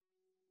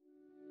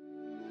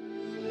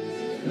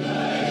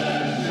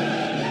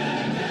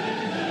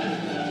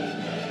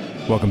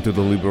Welcome to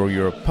the Liberal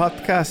Europe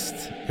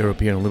podcast,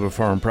 European Liberal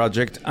Forum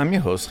Project. I'm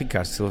your host,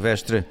 Ricardo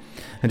Silvestre.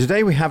 And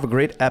today we have a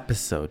great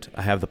episode.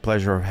 I have the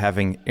pleasure of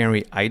having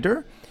Henry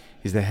Eider.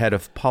 He's the head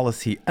of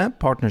policy and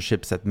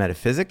partnerships at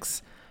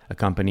Metaphysics, a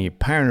company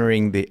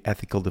pioneering the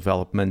ethical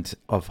development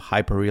of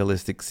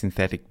hyper-realistic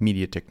synthetic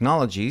media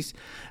technologies.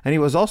 And he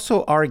was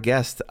also our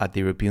guest at the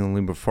European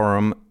Liberal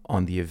Forum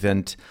on the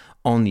event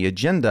On the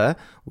Agenda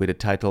with the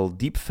title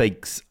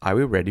Deepfakes, Are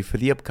We Ready for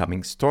the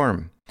Upcoming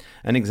Storm?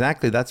 And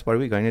exactly that's what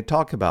we're going to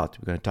talk about.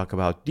 We're going to talk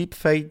about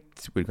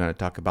deepfakes, we're going to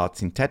talk about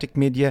synthetic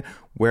media,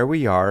 where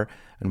we are,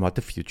 and what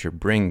the future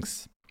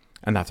brings.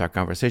 And after our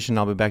conversation,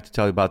 I'll be back to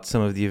tell you about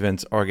some of the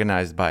events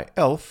organized by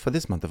ELF for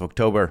this month of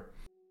October.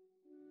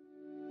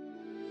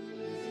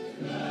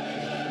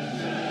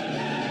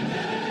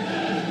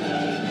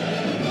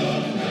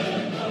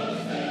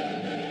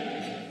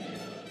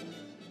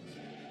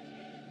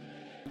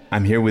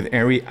 I'm here with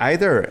Henry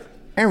Eider.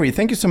 Henry,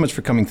 thank you so much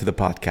for coming to the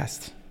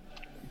podcast.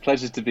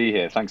 Pleasure to be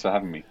here. Thanks for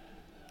having me.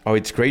 Oh,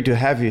 it's great to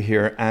have you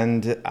here.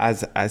 And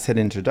as I said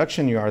in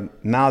introduction, you are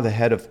now the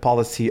head of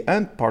policy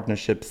and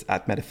partnerships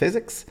at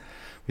Metaphysics,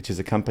 which is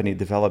a company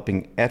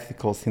developing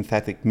ethical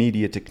synthetic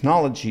media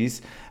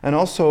technologies. And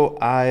also,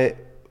 I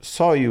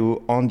saw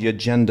you on the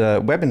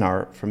Agenda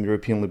webinar from the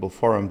European Liberal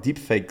Forum,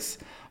 Deepfakes,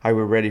 Are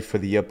We Ready for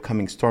the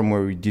Upcoming Storm,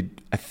 where we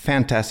did a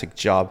fantastic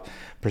job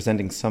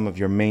presenting some of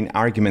your main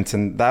arguments.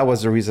 And that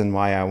was the reason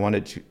why I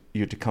wanted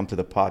you to come to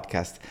the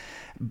podcast.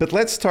 But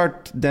let's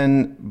start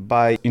then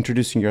by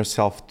introducing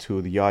yourself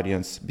to the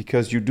audience,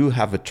 because you do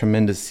have a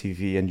tremendous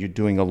CV and you're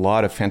doing a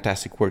lot of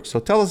fantastic work. So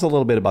tell us a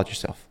little bit about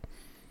yourself.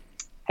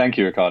 Thank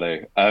you,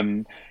 Ricardo.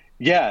 I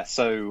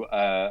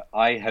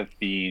have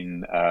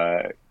been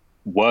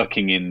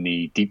working in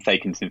the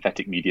deepfake and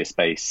synthetic media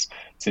space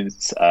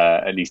since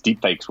at least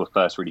deepfakes were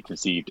first really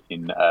conceived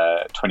in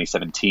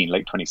 2017,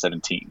 late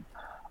 2017.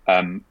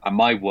 And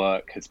my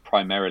work has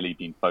primarily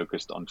been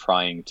focused on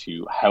trying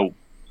to help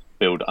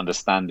build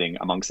understanding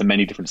amongst the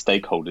many different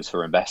stakeholders who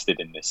are invested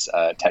in this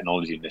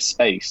technology in this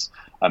space,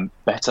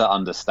 better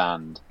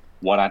understand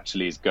what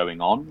actually is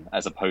going on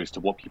as opposed to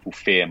what people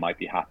fear might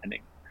be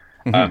happening.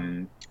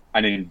 Mm-hmm.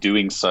 And in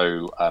doing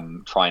so,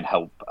 try and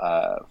help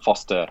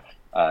foster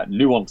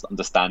nuanced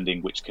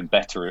understanding which can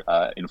better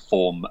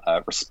inform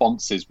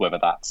responses, whether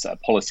that's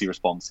policy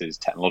responses,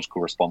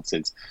 technological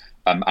responses,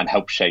 and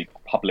help shape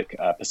public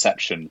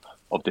perception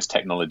of this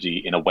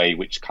technology in a way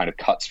which kind of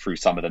cuts through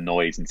some of the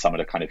noise and some of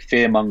the kind of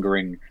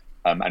fear-mongering,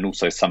 and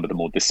also some of the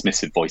more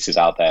dismissive voices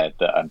out there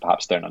that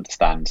perhaps don't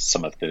understand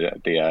some of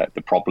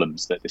the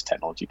problems that this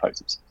technology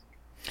poses.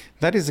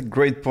 That is a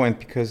great point,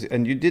 because,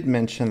 and you did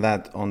mention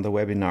that on the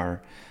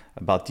webinar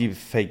about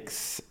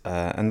deepfakes,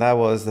 and that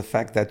was the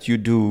fact that you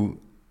do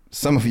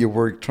some of your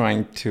work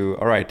trying to,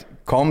 all right,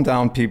 calm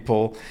down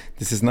people.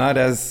 This is not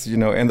as,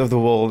 end of the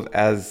world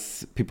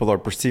as people are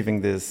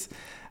perceiving this.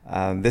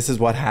 This is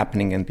what's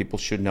happening and people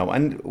should know.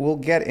 And we'll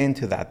get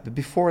into that. But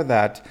before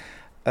that,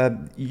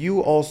 you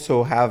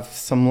also have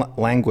some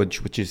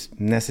language which is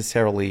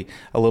necessarily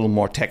a little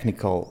more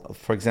technical.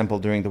 For example,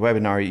 during the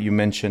webinar, you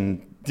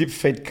mentioned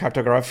deepfake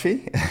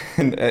cartography.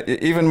 And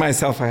even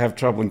myself, I have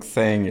trouble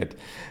saying it.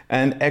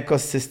 And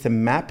ecosystem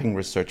mapping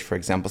research, for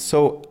example.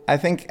 So I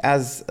think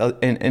as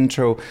an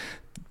intro,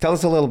 tell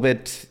us a little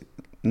bit,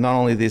 not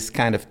only this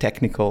kind of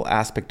technical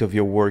aspect of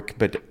your work,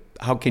 but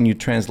how can you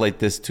translate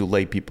this to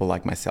lay people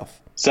like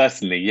myself?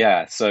 Certainly,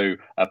 yeah. So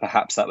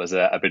perhaps that was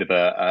a bit of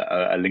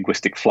a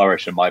linguistic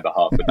flourish on my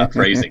behalf with that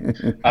phrasing.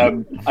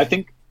 I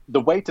think the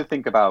way to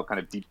think about kind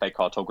of deepfake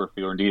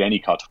cartography, or indeed any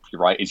cartography,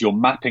 right, is you're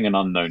mapping an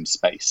unknown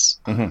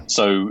space. Mm-hmm.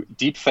 So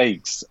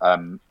deepfakes,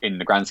 in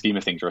the grand scheme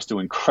of things, are still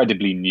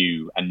incredibly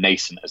new and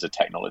nascent as a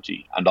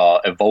technology and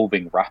are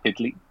evolving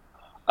rapidly,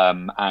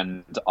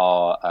 and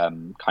are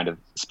kind of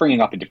springing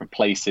up in different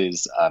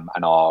places,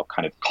 and are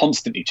kind of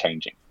constantly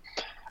changing.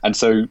 And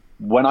so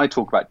when I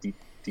talk about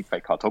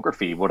deepfake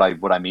cartography, what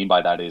I mean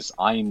by that is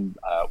I'm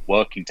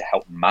working to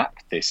help map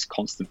this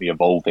constantly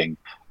evolving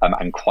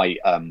and quite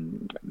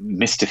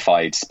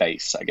mystified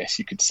space, I guess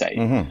you could say,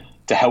 mm-hmm.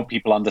 to help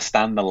people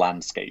understand the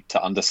landscape,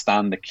 to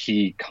understand the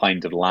key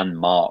kind of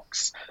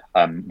landmarks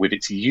with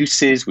its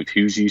uses, with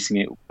who's using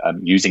it,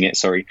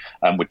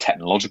 with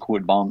technological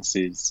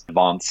advances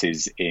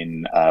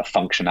in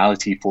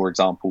functionality, for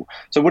example.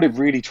 So what it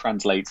really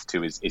translates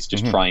to is just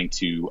mm-hmm. trying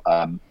to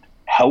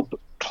help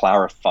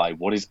clarify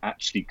what is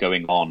actually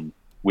going on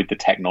with the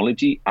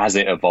technology as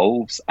it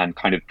evolves, and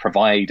kind of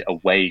provide a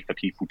way for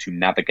people to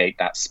navigate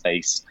that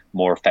space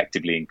more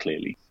effectively and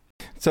clearly.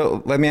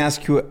 So let me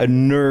ask you a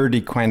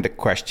nerdy kind of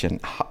question.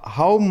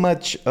 How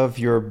much of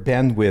your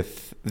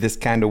bandwidth this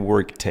kind of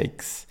work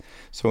takes?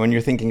 So when you're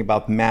thinking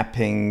about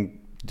mapping,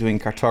 doing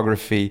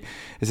cartography,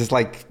 is this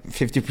like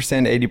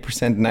 50%,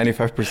 80%,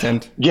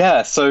 95%?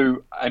 Yeah,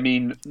 so I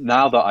mean,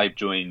 now that I've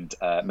joined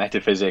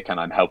Metaphysic and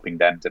I'm helping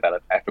them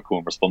develop ethical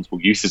and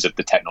responsible uses of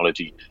the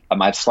technology,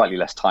 I have slightly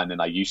less time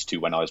than I used to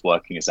when I was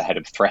working as a head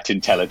of threat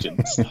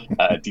intelligence,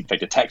 a deepfake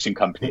detection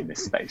company in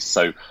this space.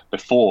 So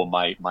before,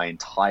 my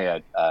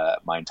entire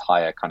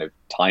kind of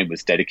time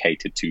was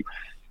dedicated to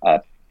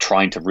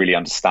trying to really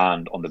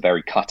understand on the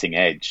very cutting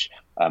edge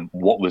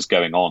what was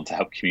going on to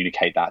help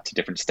communicate that to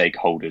different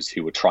stakeholders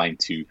who were trying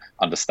to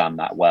understand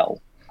that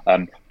well.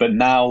 But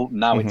now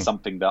it's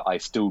something that I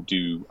still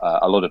do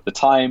a lot of the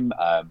time.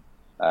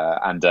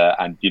 And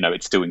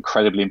it's still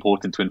incredibly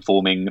important to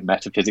informing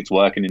metaphysics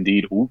work, and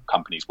indeed all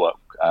companies' work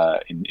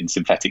in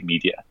synthetic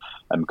media,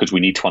 because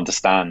we need to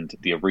understand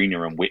the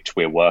arena in which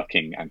we're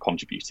working and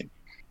contributing.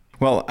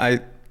 Well, I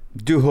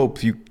do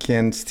hope you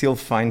can still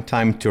find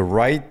time to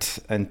write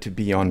and to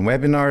be on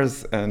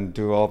webinars and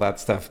do all that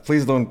stuff.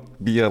 Please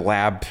don't be a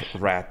lab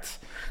rat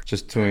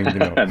just doing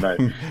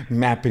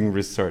mapping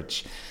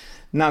research.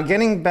 Now,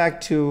 getting back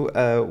to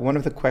one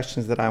of the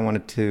questions that I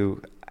wanted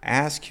to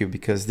ask you,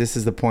 because this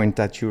is the point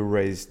that you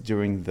raised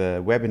during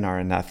the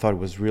webinar and I thought it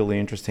was really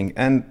interesting,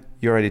 and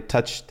you already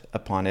touched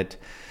upon it.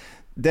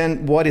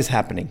 Then what is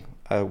happening?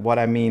 What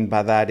I mean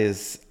by that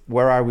is,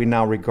 where are we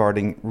now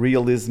regarding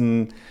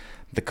realism,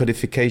 the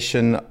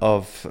codification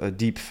of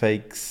deep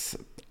fakes,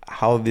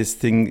 how this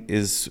thing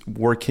is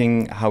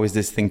working, how is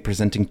this thing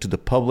presenting to the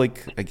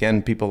public?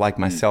 Again, people like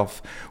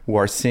myself who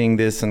are seeing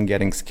this and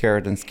getting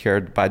scared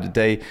by the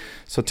day.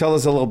 So tell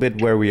us a little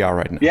bit where we are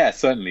right now. Yeah,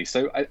 certainly.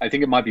 So I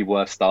think it might be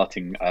worth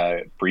starting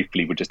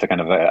briefly with just a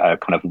kind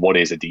of what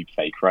is a deep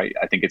fake, right?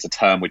 I think it's a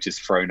term which is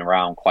thrown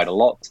around quite a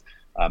lot,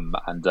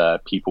 and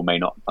people may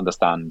not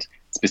understand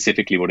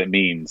specifically what it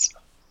means.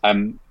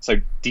 So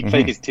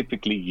deepfake is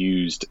typically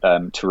used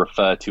to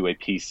refer to a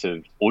piece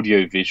of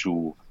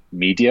audiovisual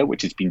media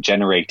which has been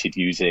generated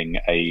using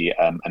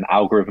an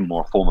algorithm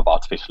or a form of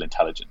artificial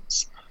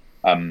intelligence.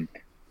 And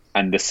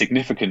the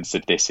significance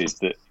of this is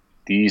that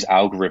these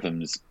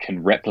algorithms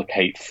can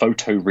replicate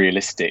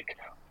photorealistic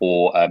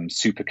or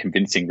super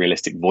convincing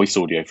realistic voice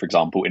audio, for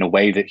example, in a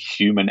way that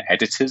human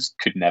editors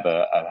could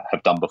never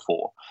have done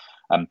before.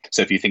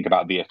 So if you think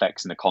about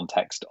VFX in the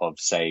context of,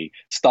 say,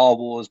 Star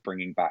Wars,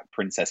 bringing back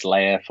Princess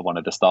Leia for one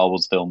of the Star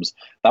Wars films,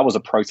 that was a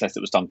process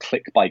that was done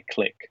click by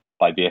click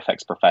by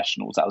VFX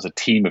professionals. That was a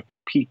team of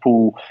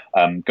people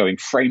going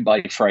frame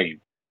by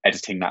frame,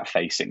 editing that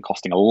face in,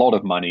 costing a lot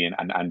of money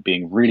and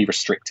being really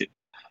restricted.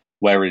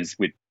 Whereas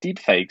with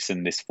deepfakes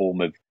and this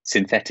form of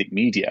synthetic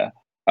media,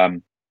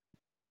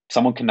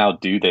 someone can now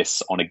do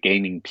this on a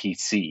gaming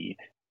PC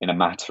in a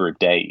matter of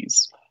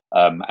days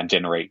and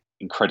generate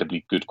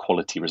incredibly good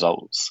quality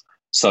results.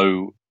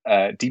 So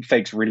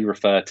deepfakes really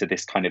refer to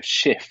this kind of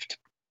shift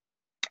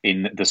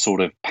in the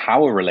sort of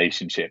power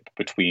relationship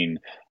between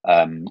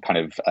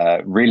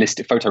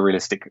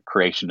photorealistic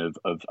creation of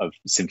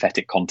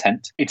synthetic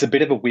content. It's a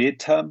bit of a weird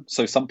term.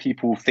 So some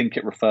people think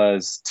it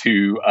refers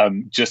to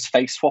just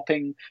face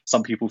swapping.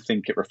 Some people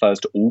think it refers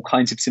to all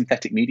kinds of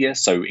synthetic media,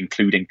 so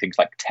including things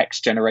like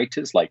text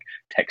generators, like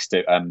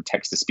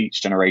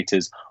text-to-speech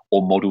generators,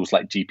 or models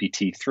like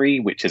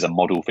GPT-3, which is a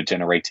model for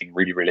generating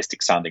really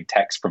realistic sounding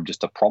text from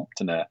just a prompt,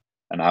 and an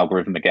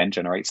algorithm again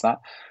generates that.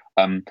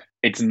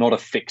 It's not a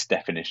fixed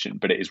definition,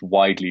 but it is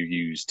widely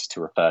used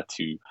to refer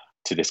to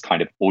this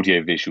kind of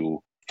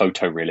audiovisual,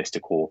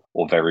 photorealistic or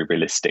very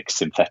realistic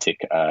synthetic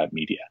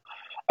media.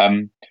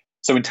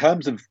 So in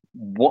terms of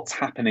what's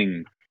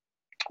happening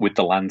with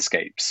the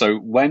landscape, so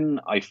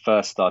when I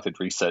first started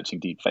researching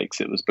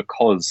deepfakes, it was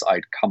because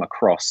I'd come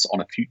across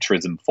on a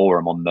futurism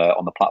forum on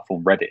the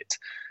platform Reddit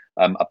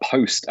a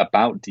post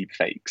about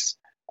deepfakes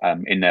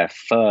in their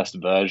first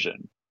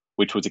version,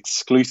 which was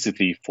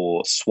exclusively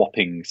for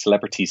swapping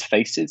celebrities'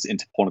 faces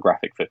into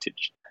pornographic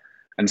footage.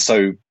 And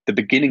so the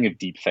beginning of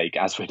deepfake,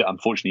 as with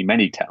unfortunately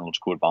many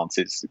technological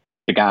advances,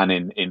 began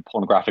in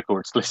pornographic or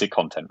explicit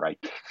content, right?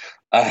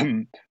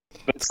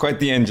 But it's quite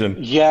the engine.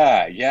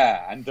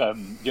 Yeah. And,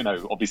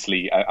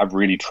 obviously a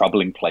really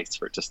troubling place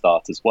for it to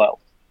start as well.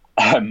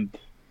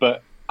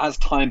 But as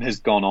time has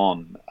gone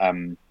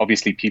on,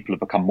 obviously people have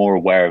become more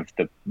aware of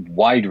the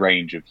wide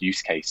range of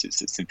use cases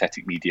that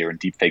synthetic media and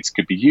deepfakes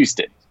could be used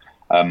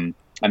in.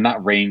 And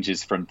that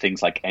ranges from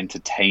things like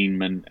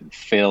entertainment and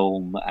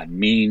film and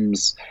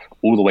memes,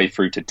 all the way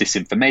through to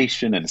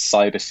disinformation and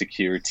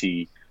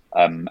cybersecurity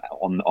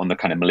on the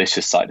kind of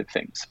malicious side of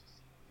things.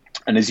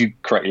 And as you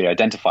correctly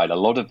identified, a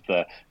lot of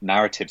the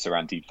narratives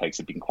around deepfakes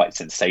have been quite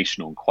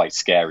sensational and quite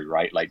scary,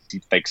 right? Like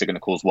deepfakes are going to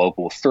cause World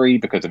War III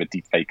because of a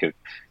deepfake of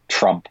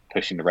Trump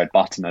pushing the red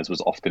button, as was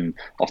often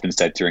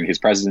said during his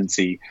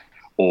presidency.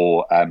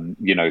 Or,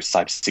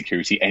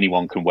 cybersecurity,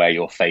 anyone can wear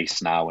your face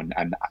now and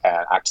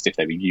act as if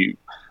they were you.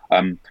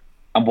 And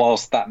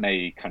whilst that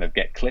may kind of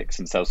get clicks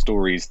and sell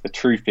stories, the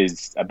truth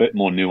is a bit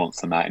more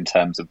nuanced than that in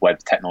terms of where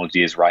the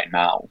technology is right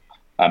now.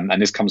 And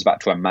this comes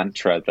back to a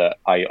mantra that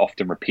I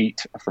often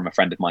repeat from a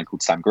friend of mine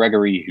called Sam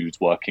Gregory, who's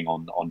working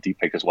on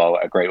deepfake as well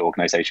at a great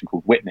organization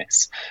called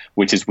Witness,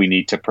 which is we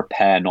need to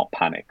prepare, not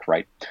panic,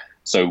 right?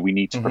 So we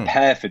need to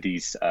prepare for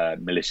these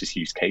malicious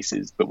use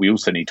cases, but we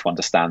also need to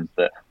understand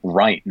that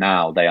right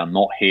now they are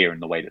not here in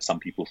the way that some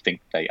people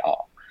think they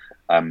are.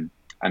 And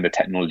the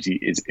technology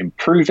is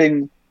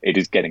improving, it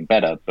is getting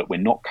better, but we're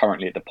not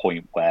currently at the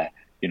point where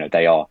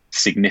they are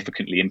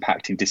significantly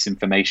impacting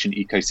disinformation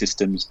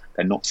ecosystems.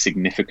 They're not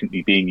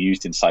significantly being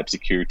used in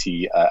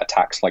cybersecurity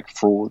attacks like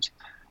fraud.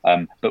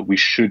 But we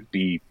should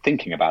be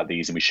thinking about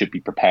these and we should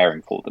be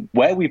preparing for them.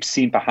 Where we've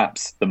seen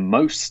perhaps the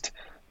most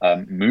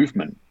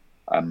movement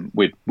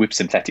with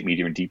synthetic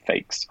media and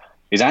deepfakes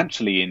is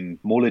actually in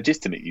more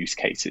legitimate use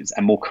cases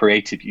and more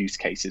creative use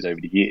cases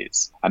over the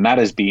years. And that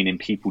has been in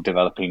people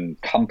developing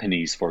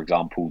companies, for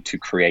example, to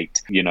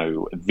create,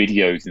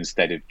 videos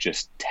instead of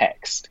just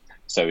text.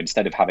 So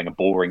instead of having a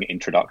boring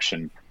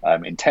introduction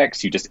in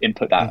text, you just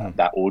input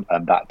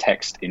that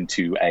text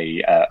into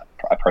a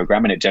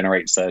program, and it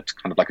generates a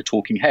kind of like a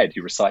talking head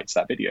who recites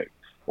that video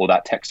or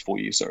that text for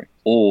you. Sorry.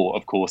 Or,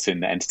 of course,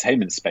 in the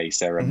entertainment space,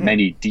 there are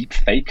many deep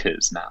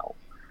fakers now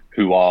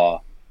who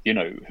are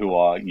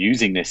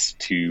using this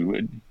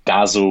to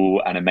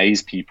dazzle and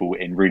amaze people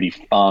in really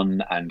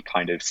fun and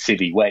kind of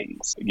silly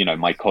ways.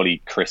 My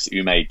colleague Chris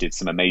Ume did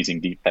some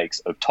amazing deepfakes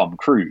of Tom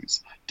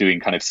Cruise doing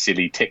kind of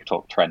silly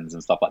TikTok trends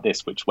and stuff like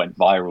this, which went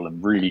viral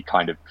and really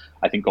kind of,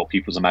 I think, got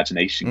people's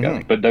imagination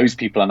going. But those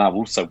people are now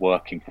also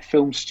working for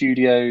film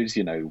studios,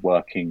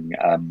 working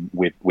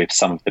with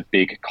some of the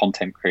big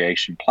content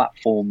creation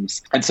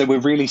platforms. And so we're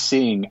really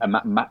seeing a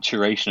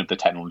maturation of the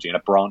technology and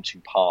a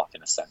branching path,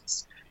 in a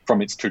sense,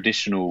 from its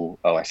traditional,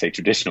 I say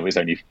traditional, is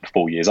only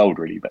 4 years old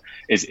really, but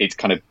it's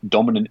kind of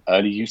dominant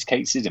early use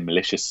cases in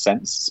malicious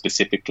sense,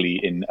 specifically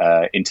in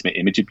intimate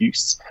image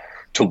abuse,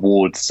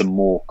 towards some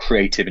more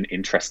creative and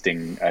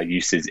interesting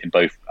uses in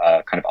both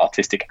kind of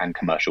artistic and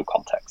commercial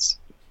contexts.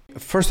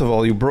 First of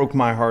all, you broke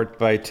my heart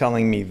by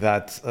telling me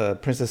that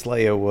Princess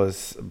Leia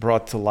was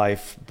brought to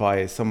life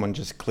by someone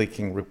just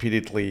clicking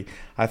repeatedly.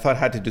 I thought it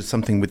had to do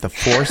something with the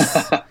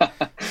Force.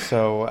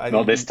 So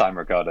not this time,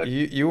 Ricardo.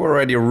 You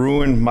already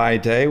ruined my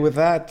day with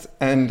that.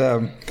 And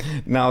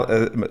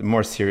now,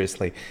 more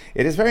seriously,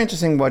 it is very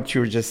interesting what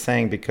you were just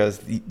saying,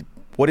 because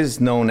what is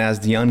known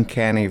as the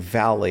uncanny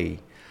valley.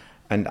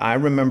 And I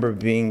remember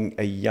being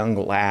a young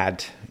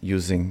lad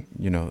using,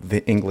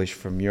 the English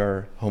from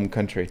your home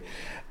country,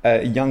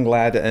 a young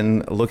lad,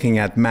 and looking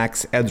at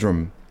Max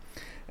Headroom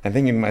and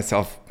thinking to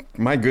myself,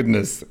 my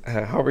goodness,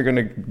 how are we going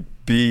to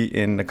be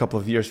in a couple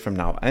of years from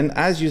now? And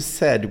as you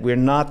said, we're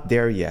not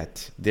there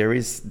yet. There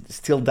is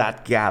still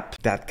that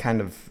gap, that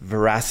kind of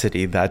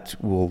veracity that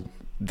will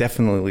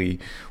definitely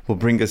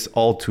bring us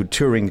all to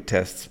Turing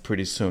tests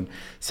pretty soon.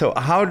 So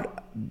how,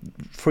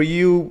 for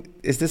you,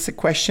 is this a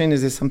question?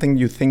 Is this something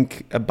you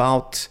think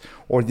about?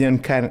 Or the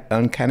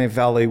uncanny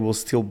valley will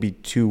still be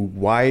too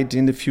wide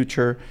in the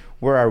future?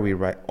 Where are we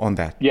right on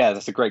that? Yeah,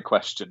 that's a great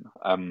question.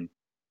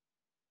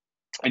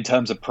 In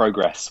terms of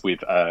progress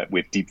with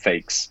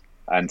deepfakes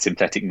and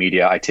synthetic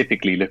media, I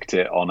typically look at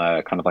it on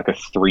a kind of like a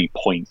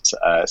 3-point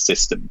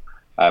system.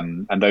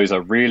 And those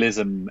are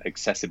realism,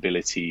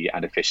 accessibility,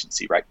 and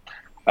efficiency, right?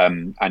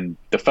 And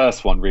the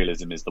first one,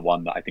 realism, is the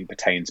one that I think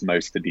pertains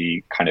most to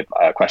the kind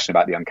of question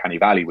about the uncanny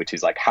valley, which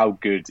is like, how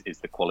good is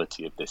the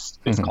quality of this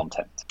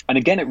content? And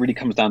again, it really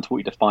comes down to what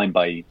you define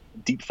by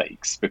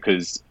deepfakes,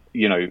 because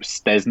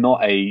there's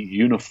not a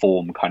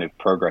uniform kind of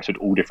progress with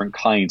all different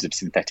kinds of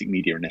synthetic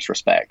media in this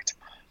respect.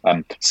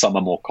 Some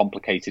are more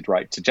complicated,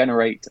 right, to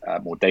generate,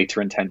 more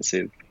data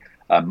intensive.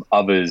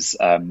 Others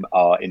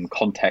are in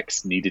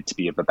context needed to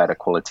be of a better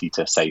quality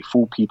to, say,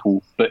 fool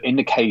people. But in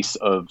the case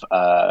of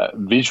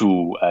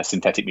visual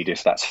synthetic media,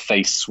 so that's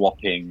face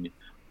swapping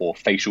or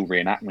facial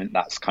reenactment,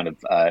 that's kind of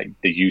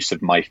the use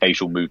of my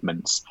facial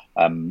movements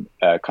kind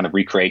of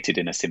recreated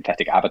in a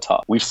synthetic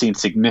avatar. We've seen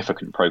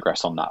significant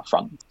progress on that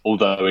front,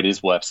 although it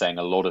is worth saying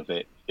a lot of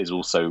it is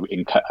also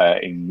in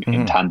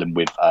tandem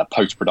with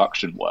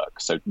post-production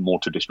work, so more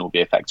traditional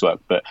VFX work.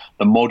 But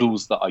the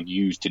models that are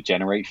used to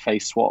generate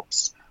face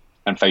swaps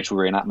and facial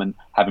reenactment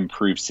have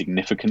improved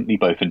significantly,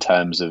 both in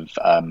terms of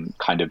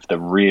kind of the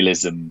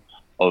realism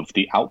of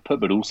the output,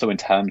 but also in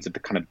terms of the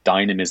kind of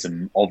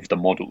dynamism of the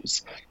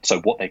models.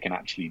 So what they can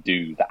actually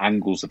do, the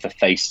angles of the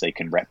face they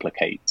can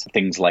replicate,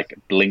 things like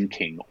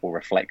blinking or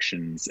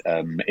reflections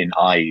in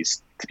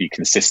eyes to be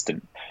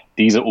consistent.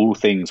 These are all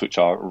things which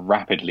are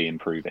rapidly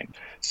improving.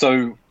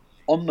 So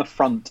on the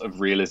front of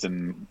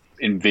realism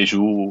in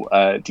visual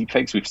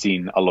deepfakes, we've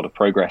seen a lot of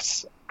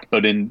progress.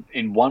 But in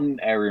one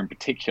area in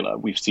particular,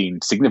 we've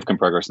seen significant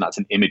progress, and that's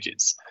in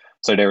images.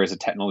 So there is a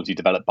technology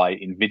developed by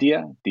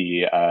NVIDIA,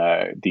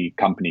 the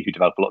company who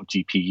develop a lot of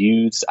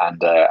GPUs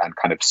and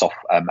kind of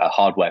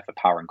hardware for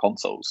powering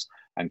consoles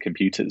and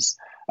computers.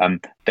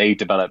 They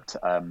developed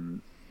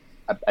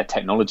a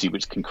technology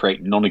which can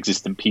create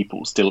non-existent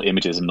people, still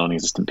images of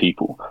non-existent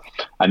people.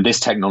 And this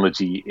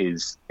technology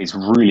is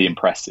really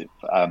impressive,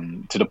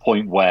 to the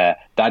point where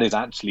that is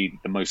actually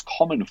the most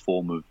common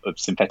form of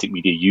synthetic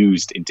media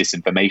used in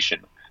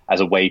disinformation as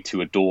a way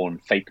to adorn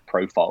fake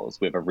profiles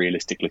with a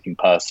realistic looking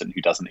person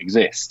who doesn't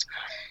exist.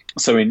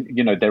 So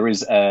there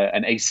is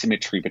an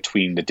asymmetry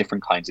between the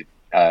different kinds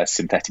of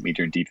synthetic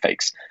media and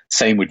deepfakes.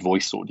 Same with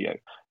voice audio.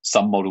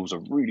 Some models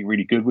are really,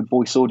 really good with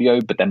voice audio,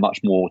 but they're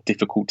much more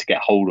difficult to get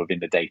hold of in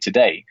the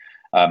day-to-day.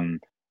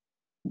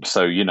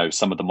 So,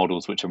 some of the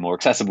models which are more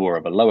accessible are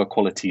of a lower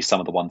quality. Some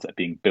of the ones that are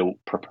being built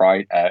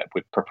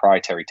with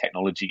proprietary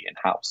technology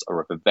in-house are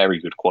of a very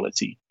good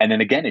quality. And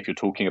then again, if you're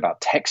talking about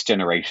text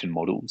generation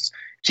models,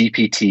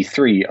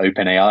 GPT-3,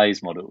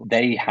 OpenAI's model,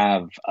 they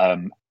have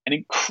an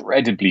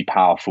incredibly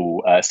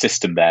powerful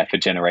system there for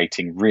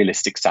generating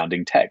realistic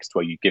sounding text,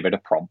 where you give it a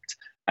prompt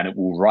and it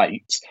will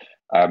write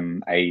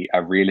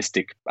a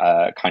realistic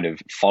kind of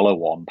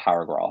follow-on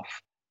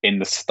paragraph in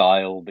the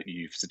style that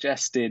you've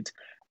suggested.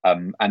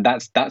 And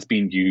that's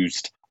been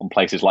used on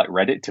places like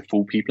Reddit to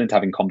fool people into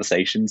having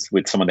conversations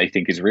with someone they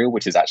think is real,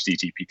 which is actually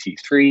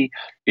GPT-3.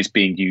 It's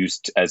being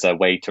used as a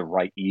way to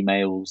write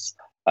emails.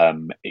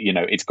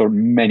 It's got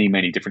many,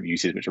 many different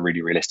uses which are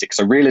really realistic.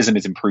 So realism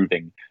is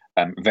improving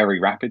very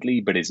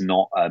rapidly, but is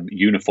not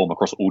uniform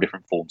across all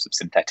different forms of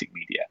synthetic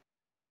media.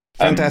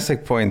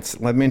 Fantastic points.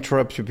 Let me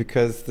interrupt you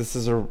because this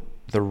is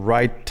the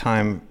right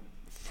time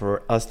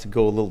for us to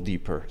go a little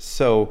deeper.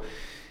 So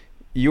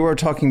you are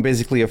talking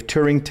basically of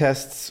Turing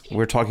tests.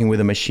 We're talking with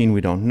a machine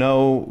we don't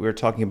know. We're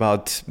talking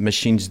about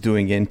machines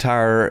doing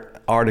entire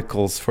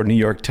articles for New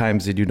York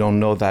Times that you don't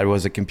know that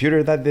was a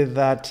computer that did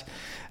that.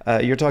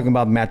 You're talking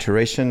about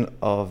maturation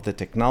of the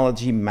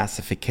technology,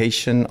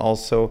 massification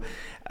also.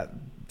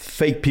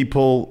 Fake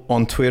people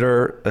on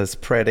Twitter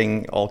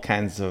spreading all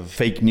kinds of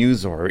fake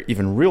news or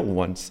even real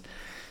ones.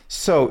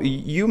 So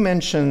you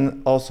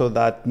mentioned also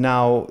that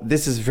now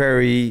this is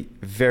very,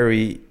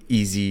 very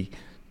easy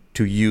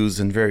to use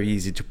and very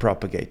easy to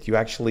propagate. You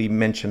actually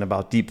mentioned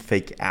about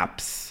deepfake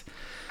apps.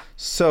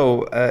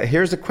 So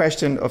here's a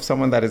question of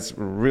someone that is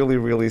really,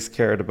 really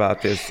scared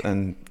about this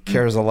and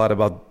cares a lot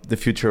about the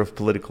future of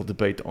political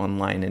debate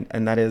online.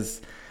 And that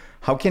is,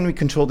 how can we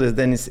control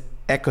this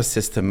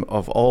ecosystem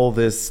of all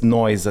this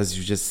noise, as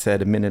you just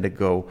said a minute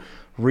ago,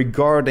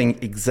 regarding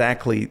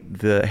exactly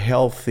the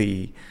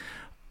healthy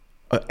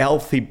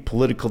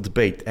political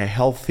debate, a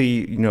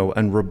healthy,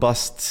 and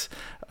robust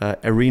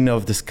arena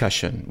of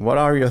discussion? What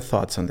are your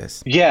thoughts on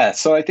this? Yeah,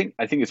 so I think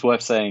it's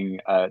worth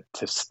saying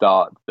to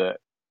start that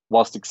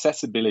whilst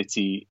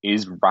accessibility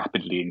is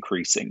rapidly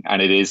increasing,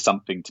 and it is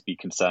something to be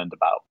concerned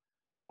about,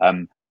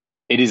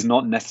 it is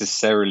not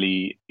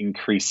necessarily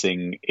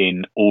increasing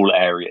in all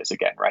areas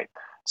again, right?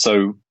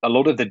 So a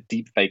lot of the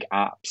deepfake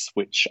apps,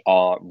 which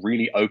are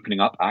really opening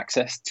up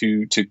access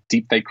to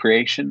deepfake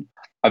creation,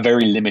 are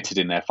very limited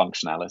in their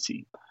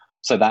functionality.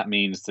 So that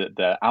means that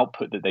the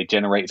output that they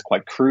generate is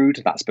quite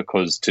crude. That's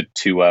because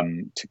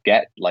to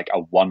get like a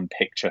one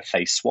picture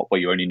face swap where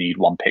you only need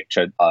one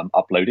picture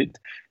uploaded,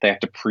 they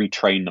have to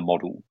pre-train the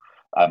model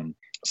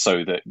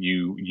so that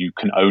you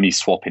can only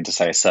swap into,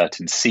 say, a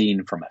certain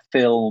scene from a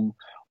film,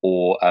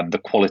 or the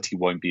quality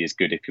won't be as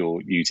good if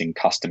you're using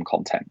custom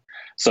content.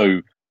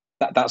 So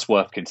that's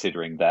worth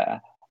considering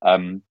there.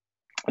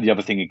 The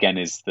other thing, again,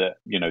 is that,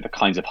 the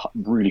kinds of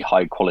really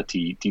high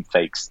quality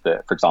deepfakes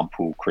that, for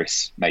example,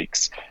 Chris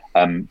makes,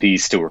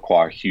 these still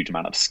require a huge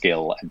amount of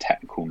skill and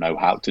technical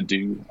know-how to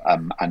do,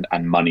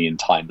 and money and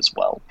time as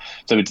well.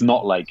 So it's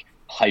not like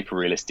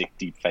hyper-realistic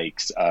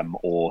deepfakes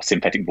or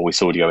synthetic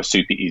voice audio are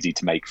super easy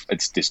to make.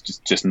 It's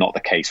just not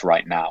the case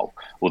right now,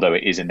 although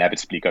it is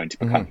inevitably going to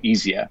become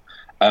easier.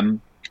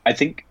 I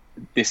think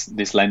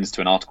this lends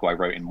to an article I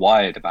wrote in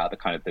Wired about the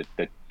kind of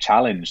the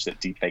challenge that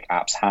deepfake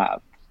apps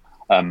have.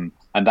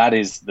 And that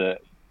is that,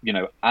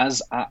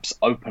 as apps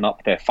open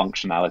up their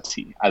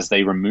functionality, as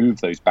they remove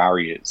those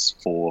barriers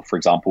for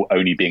example,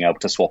 only being able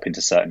to swap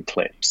into certain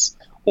clips,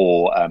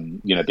 or,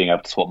 being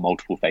able to swap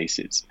multiple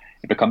faces,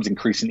 it becomes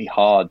increasingly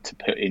hard to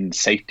put in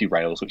safety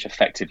rails which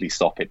effectively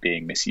stop it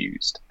being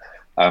misused.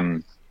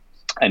 And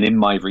in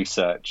my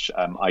research,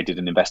 I did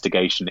an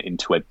investigation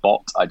into a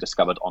bot I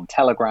discovered on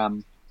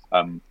Telegram,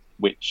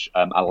 which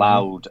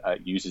allowed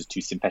users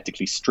to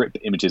synthetically strip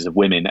images of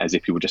women as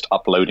if you were just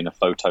uploading a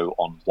photo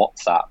on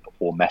WhatsApp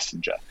or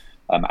Messenger.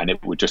 And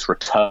it would just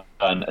return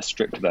a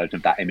stripped version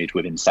of that image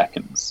within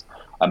seconds.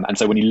 And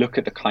so when you look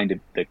at the kind of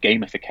the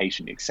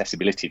gamification, the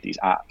accessibility of these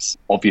apps,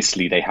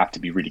 obviously they have to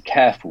be really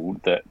careful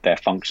that their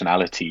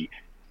functionality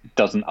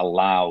doesn't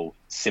allow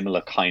similar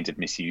kinds of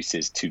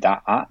misuses to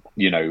that app,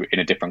 in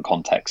a different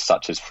context,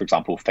 such as, for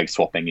example, face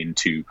swapping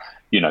into,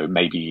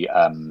 maybe,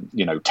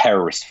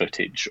 terrorist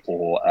footage,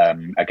 or,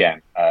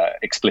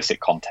 explicit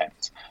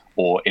content,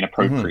 or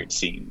inappropriate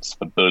scenes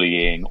for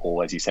bullying,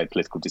 or, as you said,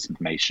 political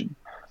disinformation.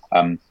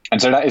 And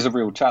so that is a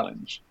real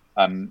challenge.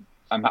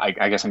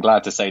 I guess I'm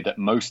glad to say that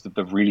most of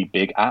the really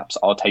big apps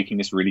are taking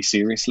this really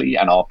seriously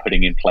and are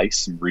putting in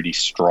place some really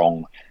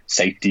strong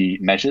safety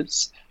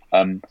measures.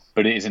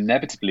 But it is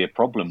inevitably a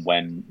problem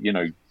when,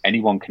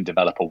 anyone can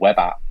develop a web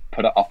app,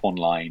 put it up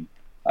online.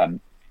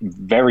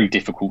 Very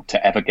difficult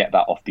to ever get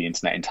that off the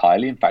internet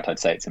entirely. In fact, I'd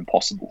say it's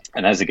impossible.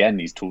 And as, again,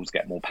 these tools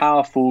get more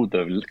powerful,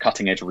 the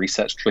cutting edge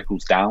research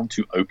trickles down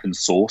to open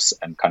source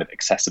and kind of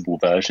accessible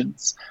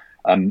versions.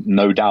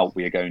 No doubt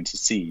we are going to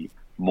see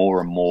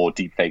more and more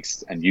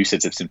deepfakes and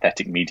uses of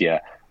synthetic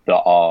media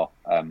that are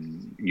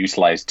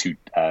utilized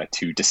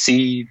to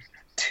deceive,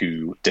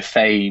 to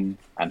defame,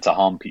 and to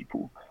harm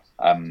people.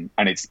 And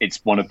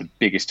it's one of the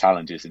biggest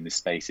challenges in this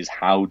space is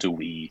how do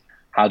we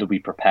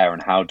prepare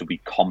and how do we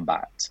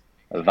combat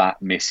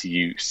that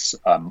misuse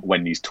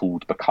when these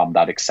tools become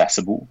that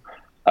accessible,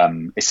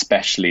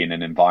 especially in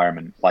an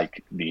environment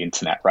like the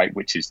internet, right,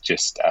 which is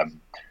just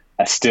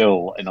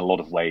still, in a lot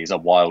of ways, a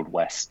wild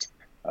west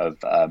of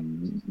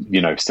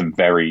some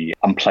very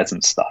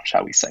unpleasant stuff,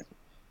 shall we say.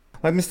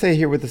 Let me stay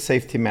here with the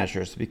safety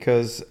measures,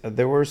 because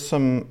there was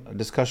some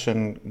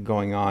discussion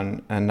going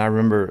on, and I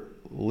remember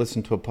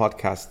listening to a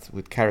podcast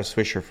with Kara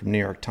Swisher from New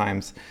York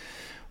Times,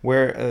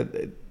 where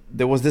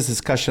there was this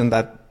discussion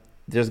that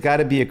there's got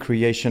to be a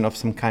creation of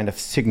some kind of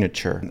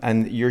signature.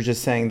 And you're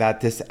just saying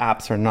that these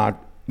apps are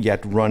not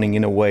yet running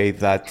in a way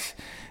that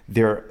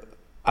they're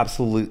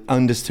absolutely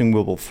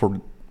undistinguishable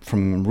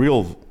from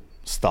real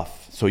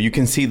stuff. So you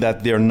can see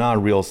that they're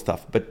not real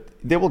stuff, but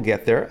they will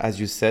get there. As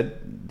you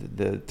said,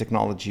 the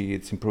technology,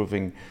 it's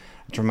improving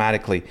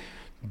dramatically.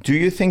 Do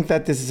you think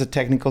that this is a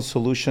technical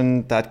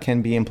solution that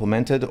can be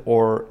implemented,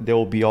 or there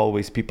will be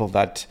always people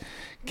that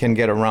can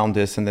get around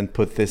this and then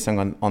put this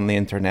on the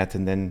internet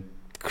and then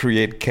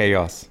create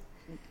chaos?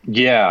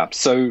 Yeah,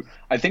 so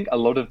I think a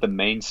lot of the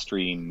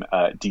mainstream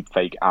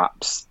deepfake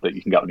apps that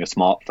you can get on your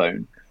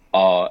smartphone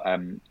are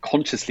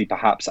consciously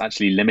perhaps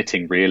actually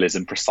limiting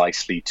realism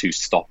precisely to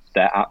stop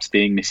their apps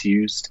being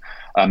misused.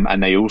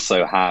 And they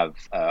also have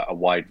a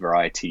wide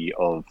variety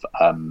of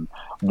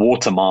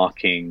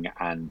watermarking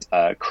and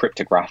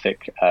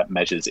cryptographic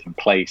measures in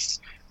place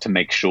to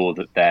make sure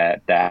that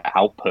their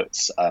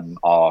outputs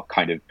are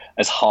kind of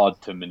as hard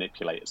to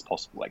manipulate as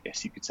possible, I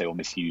guess you could say, or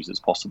misuse as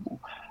possible.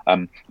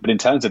 But in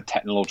terms of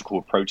technological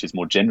approaches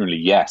more generally,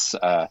 yes,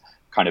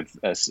 kind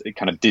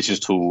of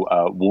digital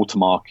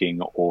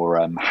watermarking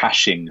or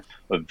hashing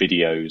of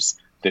videos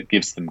that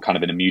gives them kind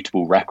of an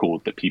immutable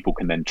record that people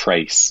can then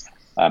trace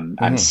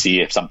and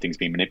see if something's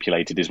been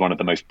manipulated is one of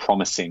the most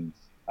promising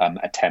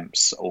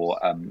attempts or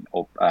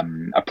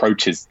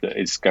approaches that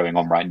is going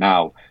on right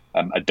now.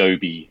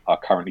 Adobe are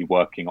currently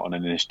working on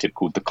an initiative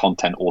called the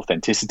Content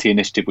Authenticity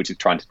Initiative, which is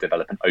trying to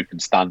develop an open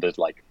standard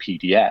like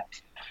PDF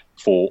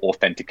for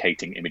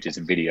authenticating images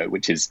and video,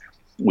 which is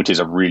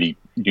a really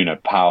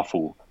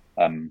powerful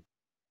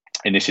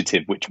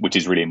initiative, which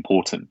is really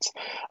important.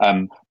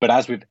 But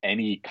as with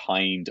any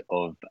kind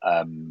of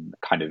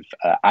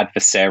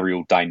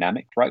adversarial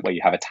dynamic, right, where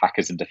you have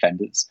attackers and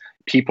defenders,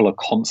 people are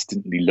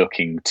constantly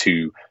looking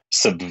to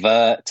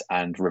subvert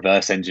and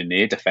reverse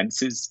engineer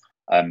defenses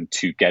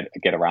to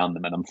get around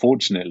them. And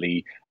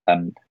unfortunately,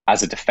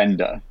 as a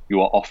defender,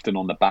 you are often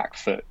on the back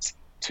foot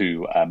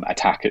to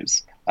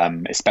attackers,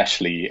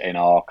 especially in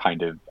our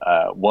kind of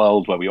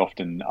world where we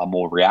often are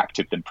more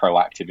reactive than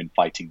proactive in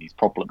fighting these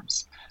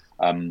problems.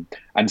 And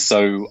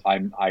so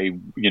I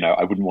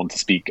wouldn't want to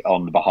speak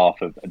on the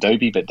behalf of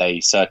Adobe, but they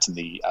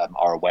certainly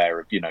are aware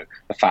of, the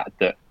fact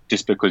that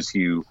just because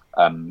you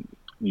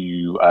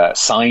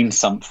sign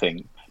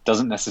something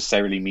doesn't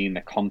necessarily mean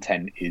the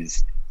content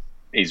is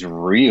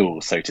real,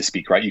 so to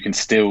speak, right? You can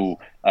still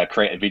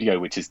create a video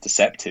which is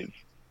deceptive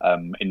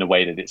in the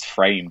way that it's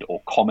framed,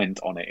 or comment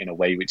on it in a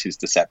way which is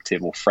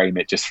deceptive, or frame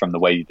it just from the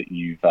way that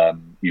you've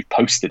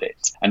posted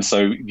it. And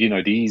so,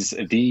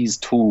 these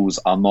tools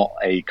are not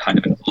a kind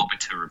of an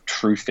arbiter of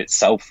truth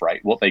itself, right?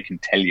 What they can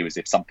tell you is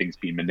if something's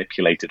been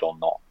manipulated or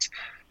not.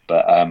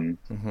 But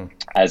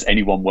as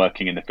anyone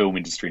working in the film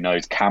industry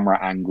knows,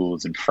 camera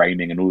angles and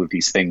framing and all of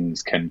these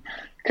things can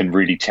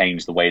really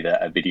change the way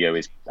that a video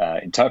is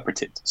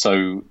interpreted.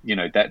 So,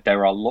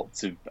 there are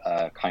lots of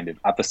kind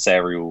of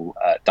adversarial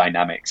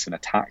dynamics and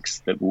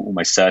attacks that will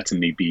almost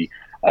certainly be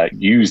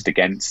used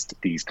against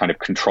these kind of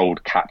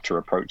controlled capture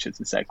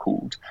approaches, as they're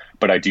called.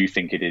 But I do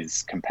think it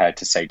is, compared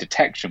to, say,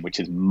 detection, which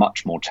is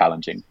much more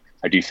challenging,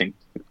 I do think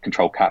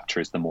controlled capture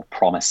is the more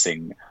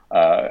promising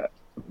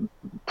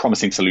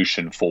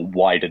solution for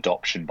wide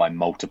adoption by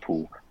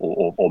multiple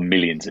or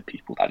millions of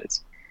people, that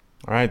is.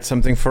 All right,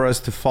 something for us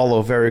to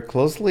follow very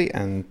closely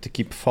and to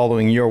keep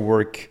following your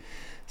work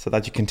so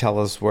that you can tell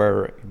us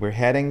where we're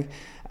heading.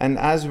 And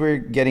as we're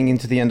getting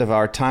into the end of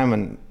our time,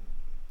 and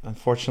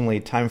unfortunately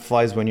time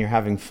flies when you're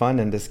having fun,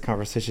 and this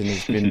conversation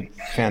has been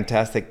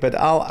fantastic, but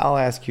I'll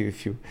ask you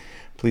if you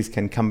please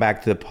can come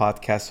back to the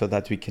podcast so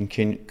that we can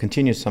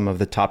continue some of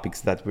the topics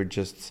that we're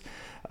just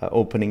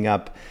opening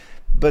up.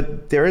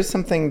 But there is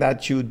something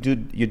that you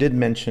did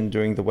mention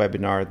during the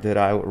webinar that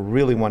I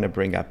really want to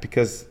bring up,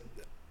 because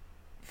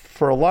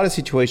for a lot of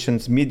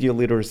situations, media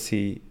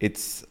literacy,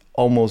 it's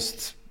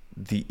almost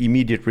the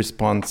immediate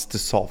response to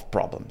solve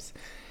problems,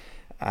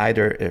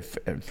 either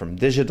from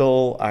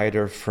digital,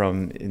 either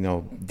from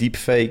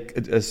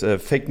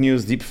deepfake, fake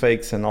news,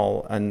 deepfakes,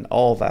 and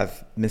all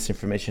that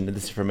misinformation and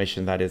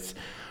disinformation that is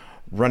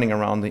running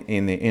around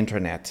in the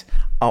internet.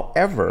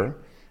 However,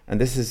 and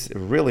this is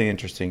really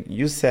interesting,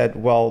 you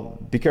said, well,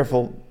 be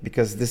careful,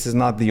 because this is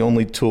not the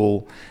only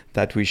tool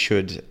that we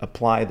should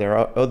apply. There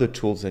are other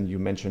tools, and you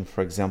mentioned,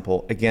 for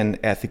example, again,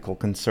 ethical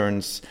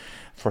concerns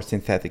for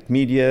synthetic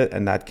media,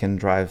 and that can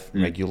drive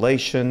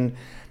regulation,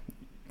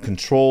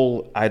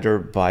 control, either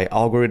by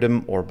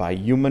algorithm or by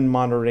human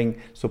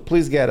monitoring. So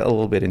please get a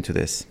little bit into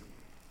this.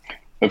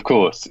 Of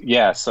course,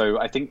 yeah. So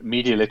I think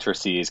media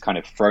literacy is kind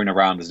of thrown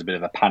around as a bit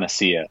of a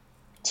panacea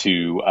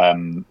to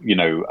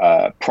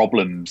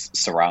problems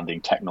surrounding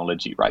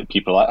technology, right?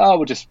 People are like, oh,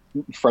 we'll just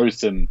throw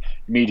some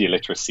media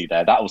literacy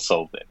there, that will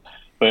solve it.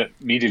 But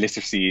media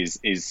literacy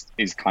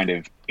is kind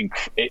of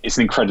it's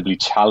an incredibly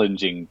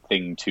challenging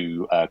thing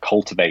to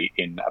cultivate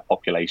in a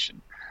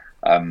population,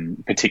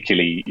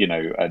 particularly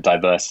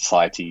diverse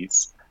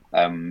societies.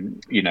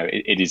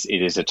 It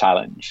is a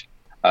challenge,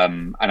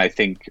 and I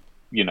think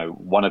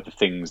one of the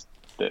things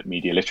that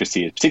media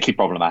literacy is particularly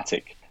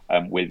problematic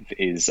with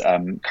is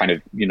kind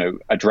of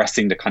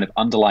addressing the kind of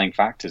underlying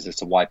factors as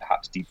to why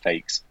perhaps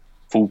deepfakes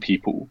fool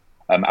people.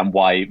 And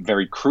why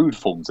very crude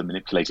forms of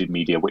manipulated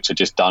media, which are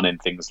just done in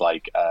things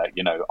like,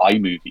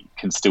 iMovie,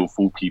 can still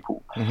fool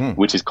people,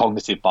 which is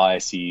cognitive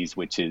biases,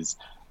 which is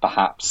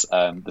perhaps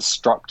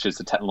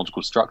the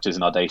technological structures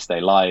in our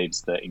day-to-day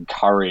lives that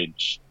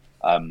encourage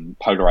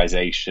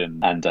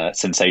polarization and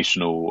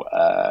sensational,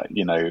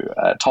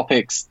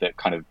 topics that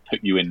kind of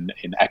put you in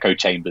echo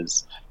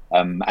chambers.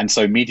 And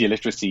so media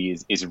literacy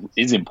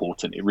is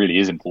important. It really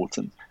is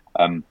important.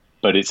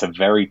 But it's a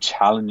very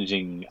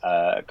challenging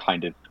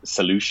kind of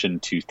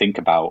solution to think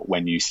about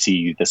when you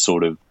see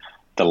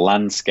the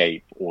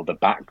landscape or the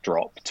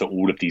backdrop to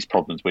all of these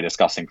problems we're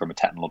discussing from a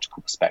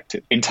technological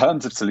perspective. In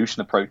terms of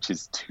solution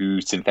approaches to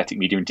synthetic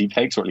media and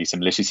deepfakes, or at least some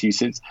malicious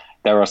uses,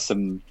 there are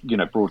some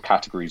broad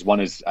categories.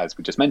 One is, as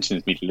we just mentioned,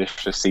 is media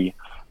literacy.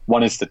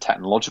 One is the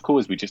technological,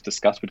 as we just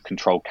discussed, with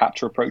control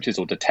capture approaches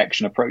or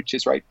detection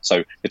approaches, right?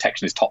 So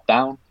detection is top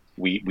down.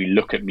 We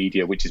look at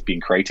media which is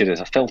being created as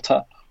a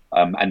filter.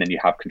 And then you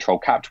have control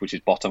capture, which is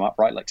bottom up,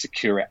 right? Like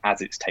secure it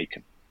as it's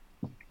taken.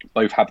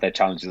 Both have their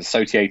challenges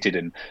associated,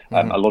 and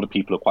a lot of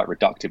people are quite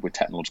reductive with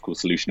technological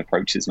solution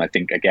approaches. And I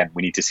think, again,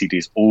 we need to see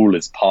these all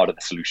as part of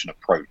the solution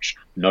approach.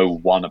 No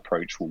one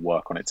approach will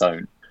work on its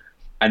own.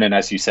 And then,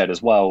 as you said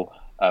as well,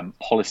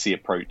 policy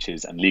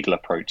approaches and legal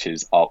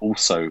approaches are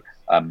also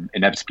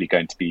inevitably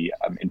going to be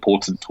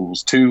important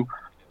tools too.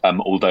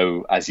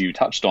 Although, as you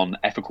touched on,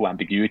 ethical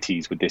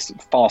ambiguities with this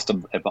fast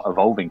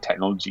evolving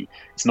technology,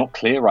 it's not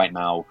clear right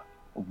now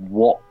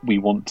what we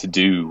want to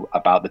do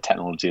about the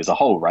technology as a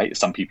whole, right?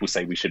 Some people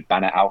say we should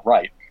ban it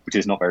outright, which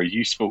is not very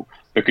useful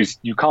because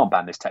you can't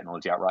ban this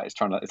technology outright.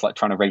 It's like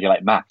trying to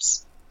regulate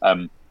maps.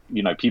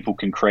 People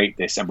can create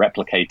this and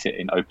replicate it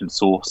in open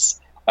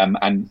source.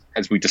 And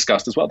as we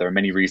discussed as well, there are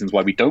many reasons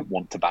why we don't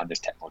want to ban this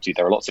technology.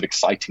 There are lots of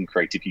exciting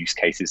creative use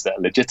cases that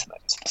are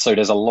legitimate. So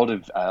there's a lot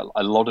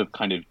of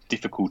kind of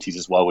difficulties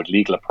as well with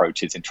legal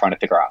approaches in trying to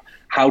figure out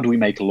how do we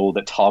make a law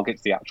that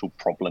targets the actual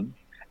problem,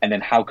 and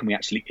then how can we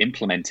actually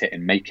implement it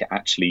and make it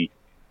actually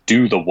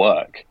do the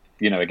work.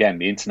 Again,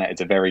 the internet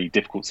is a very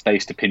difficult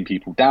space to pin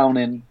people down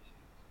in.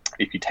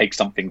 If you take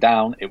something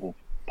down, it will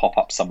pop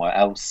up somewhere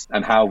else.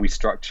 And how are we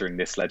structuring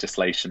this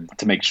legislation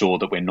to make sure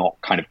that we're not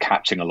kind of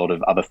catching a lot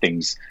of other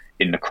things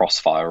in the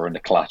crossfire or in the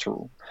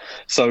collateral?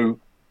 So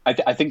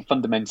I think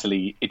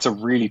fundamentally it's a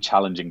really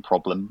challenging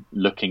problem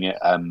looking at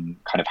kind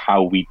of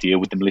how we deal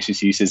with the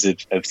malicious uses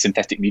of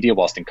synthetic media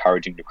whilst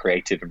encouraging the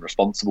creative and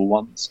responsible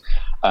ones.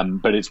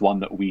 But it's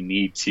one that we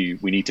need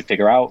to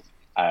figure out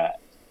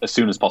as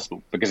soon as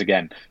possible, because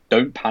again,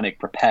 don't panic,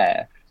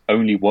 prepare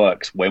only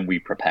works when we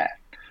prepare.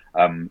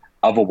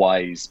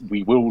 Otherwise,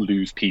 we will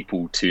lose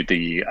people to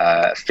the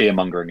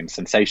fear-mongering and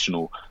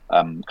sensational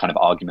kind of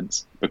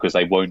arguments, because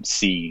they won't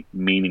see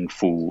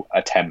meaningful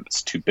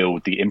attempts to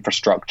build the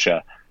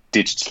infrastructure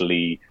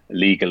digitally,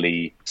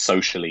 legally,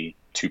 socially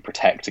to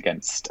protect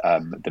against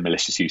the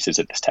malicious uses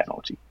of this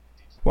technology.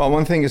 Well,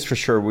 one thing is for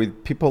sure,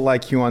 with people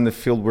like you on the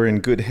field, we're in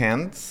good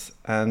hands.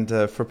 And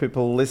for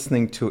people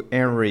listening to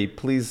Henry,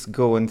 please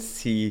go and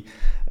see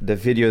the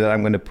video that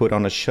I'm going to put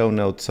on the show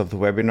notes of the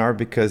webinar,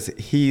 because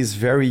he's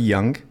very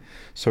young.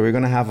 So we're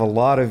going to have a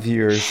lot of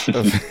years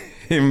of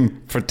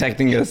him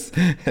protecting us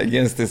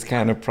against this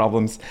kind of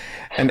problems.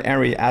 And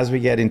Henry, as we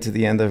get into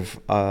the end of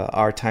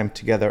our time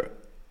together,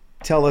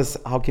 tell us,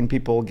 how can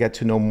people get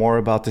to know more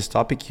about this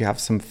topic? You have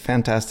some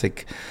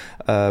fantastic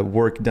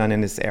work done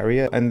in this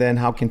area. And then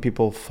how can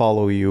people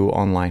follow you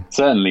online?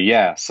 Certainly,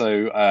 yeah.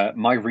 So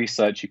my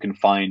research you can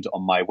find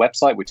on my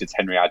website, which is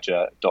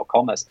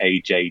henryadger.com. That's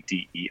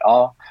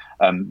AJDER.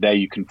 There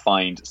you can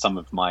find some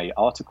of my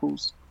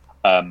articles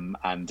and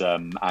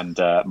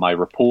my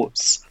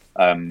reports.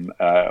 One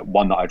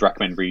that I'd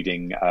recommend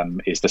reading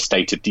is The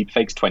State of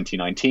Deepfakes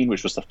 2019,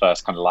 which was the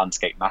first kind of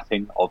landscape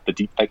mapping of the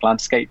deepfake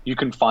landscape. You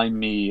can find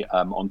me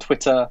on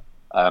Twitter,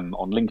 on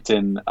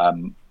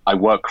LinkedIn. I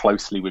work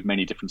closely with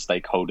many different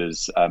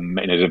stakeholders in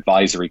an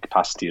advisory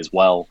capacity as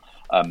well.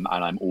 And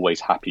I'm always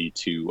happy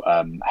to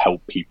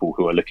help people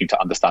who are looking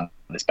to understand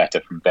this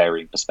better from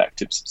varying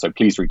perspectives. So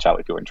please reach out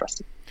if you're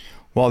interested.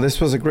 Well,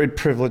 this was a great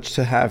privilege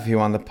to have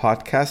you on the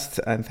podcast.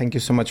 And thank you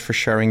so much for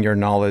sharing your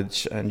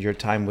knowledge and your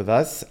time with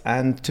us.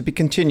 And to be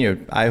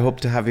continued, I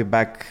hope to have you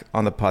back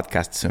on the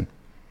podcast soon.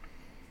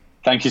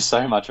 Thank you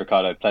so much,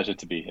 Ricardo. Pleasure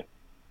to be here.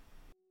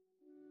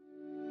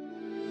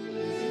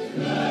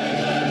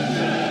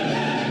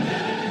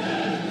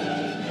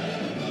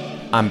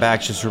 I'm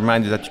back. Just a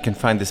reminder that you can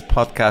find this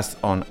podcast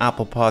on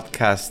Apple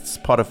Podcasts,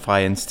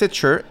 Spotify, and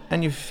Stitcher.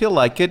 And if you feel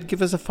like it,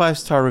 give us a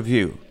 5-star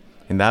review.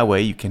 In that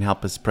way, you can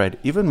help us spread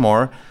even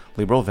more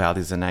liberal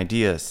values and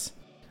ideas.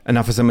 And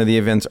now for some of the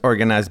events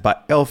organized by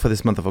ELF for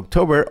this month of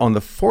October. On the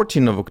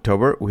 14th of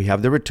October, we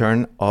have the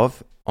return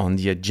of On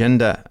the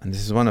Agenda. And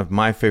this is one of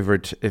my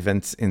favorite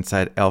events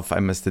inside ELF, I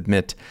must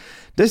admit.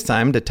 This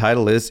time, the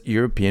title is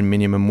European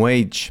Minimum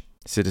Wage.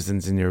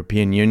 Citizens in the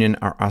European Union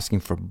are asking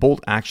for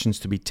bold actions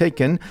to be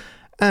taken,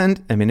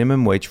 and a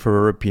minimum wage for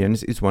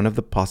Europeans is one of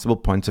the possible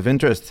points of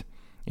interest.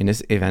 In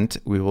this event,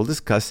 we will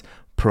discuss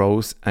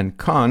pros and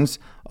cons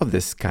of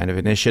this kind of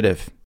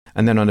initiative.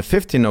 And then on the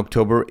 15th of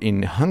October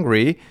in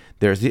Hungary,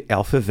 there's the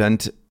ELF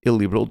event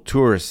Illiberal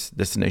Tours,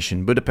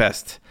 destination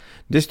Budapest.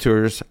 These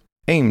tours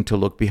aim to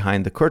look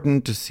behind the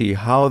curtain to see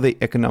how the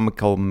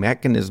economical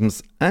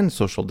mechanisms and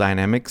social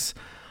dynamics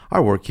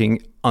are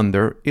working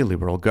under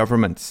illiberal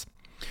governments.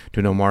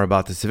 To know more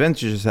about this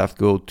event, you just have to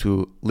go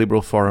to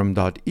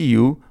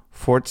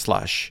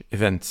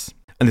liberalforum.eu/events.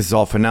 And this is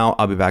all for now.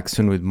 I'll be back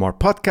soon with more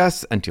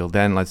podcasts. Until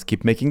then, let's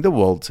keep making the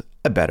world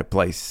a better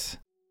place.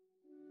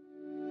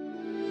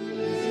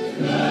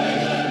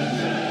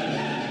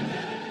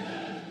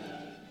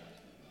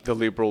 The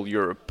Liberal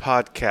Europe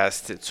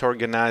podcast. It's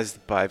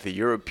organized by the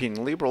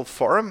European Liberal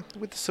Forum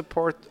with the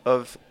support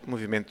of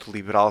Movimento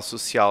Liberal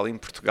Social in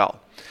Portugal.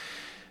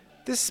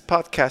 This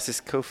podcast is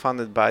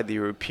co-founded by the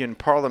European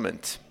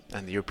Parliament,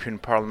 and the European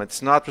Parliament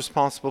is not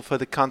responsible for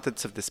the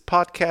contents of this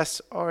podcast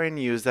or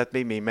any use that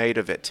may be made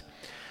of it.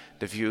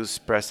 The views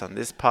expressed on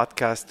this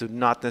podcast do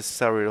not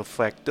necessarily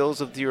reflect those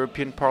of the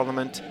European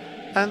Parliament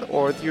and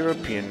or the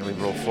European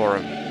Liberal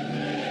Forum.